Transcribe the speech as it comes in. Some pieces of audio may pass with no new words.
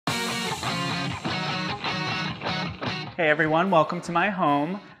Hey everyone, welcome to my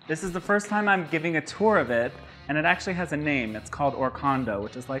home. This is the first time I'm giving a tour of it, and it actually has a name. It's called Orcondo,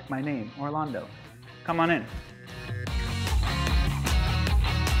 which is like my name, Orlando. Come on in.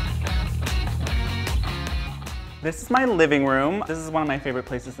 This is my living room. This is one of my favorite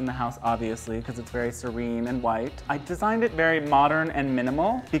places in the house, obviously, because it's very serene and white. I designed it very modern and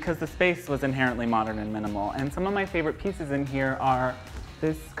minimal because the space was inherently modern and minimal. And some of my favorite pieces in here are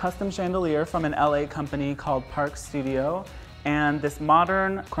this custom chandelier from an LA company called Park Studio, and this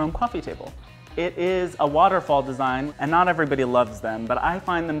modern chrome coffee table. It is a waterfall design, and not everybody loves them, but I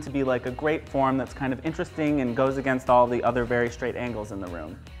find them to be like a great form that's kind of interesting and goes against all the other very straight angles in the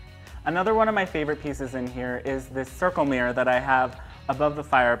room. Another one of my favorite pieces in here is this circle mirror that I have above the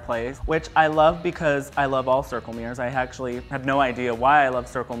fireplace, which I love because I love all circle mirrors. I actually have no idea why I love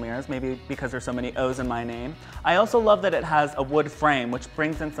circle mirrors, maybe because there's so many O's in my name. I also love that it has a wood frame, which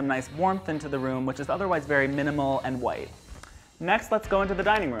brings in some nice warmth into the room, which is otherwise very minimal and white. Next, let's go into the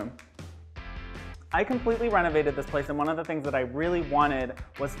dining room. I completely renovated this place, and one of the things that I really wanted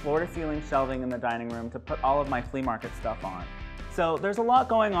was floor-to-ceiling shelving in the dining room to put all of my flea market stuff on. So there's a lot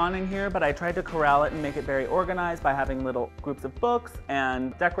going on in here, but I tried to corral it and make it very organized by having little groups of books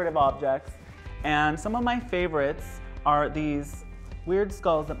and decorative objects. And some of my favorites are these weird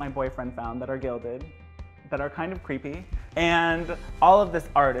skulls that my boyfriend found that are gilded, that are kind of creepy. And all of this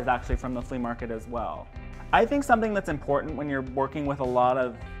art is actually from the flea market as well. I think something that's important when you're working with a lot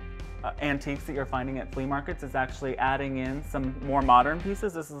of antiques that you're finding at flea markets is actually adding in some more modern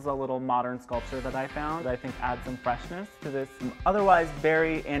pieces. This is a little modern sculpture that I found that I think adds some freshness to this otherwise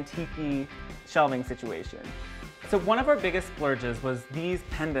very antique-y shelving situation. So one of our biggest splurges was these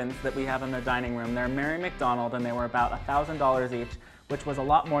pendants that we have in the dining room. They're Mary McDonald, and they were about $1,000 each, which was a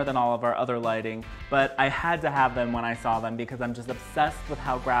lot more than all of our other lighting, but I had to have them when I saw them because I'm just obsessed with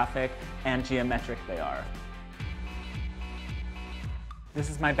how graphic and geometric they are. This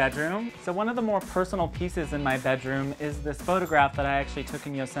is my bedroom. So one of the more personal pieces in my bedroom is this photograph that I actually took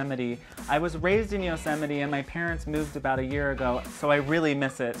in Yosemite. I was raised in Yosemite and my parents moved about a year ago, so I really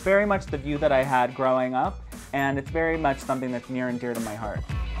miss it. It's very much the view that I had growing up, and it's very much something that's near and dear to my heart.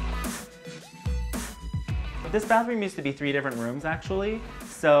 This bathroom used to be 3 different rooms actually.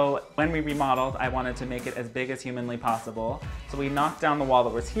 So when we remodeled, I wanted to make it as big as humanly possible. So we knocked down the wall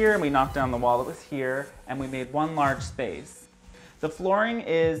that was here, and we knocked down the wall that was here, and we made one large space. The flooring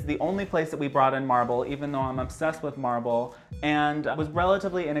is the only place that we brought in marble, even though I'm obsessed with marble, and it was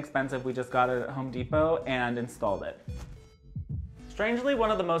relatively inexpensive. We just got it at Home Depot and installed it. Strangely,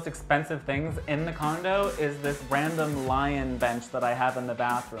 one of the most expensive things in the condo is this random lion bench that I have in the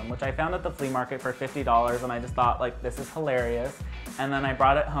bathroom, which I found at the flea market for $50, and I just thought, like, this is hilarious. And then I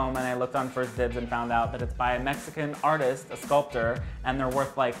brought it home and I looked on First Dibs and found out that it's by a Mexican artist, a sculptor, and they're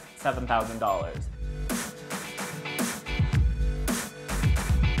worth like $7,000.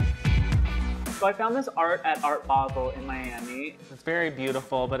 So I found this art at Art Basel in Miami. It's very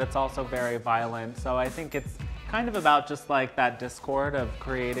beautiful, but it's also very violent. So I think it's kind of about just like that discord of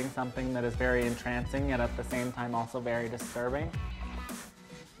creating something that is very entrancing, yet at the same time also very disturbing.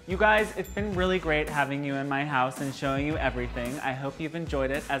 You guys, it's been really great having you in my house and showing you everything. I hope you've enjoyed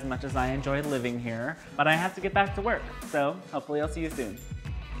it as much as I enjoyed living here, but I have to get back to work. So hopefully I'll see you soon.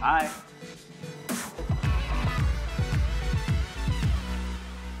 Bye.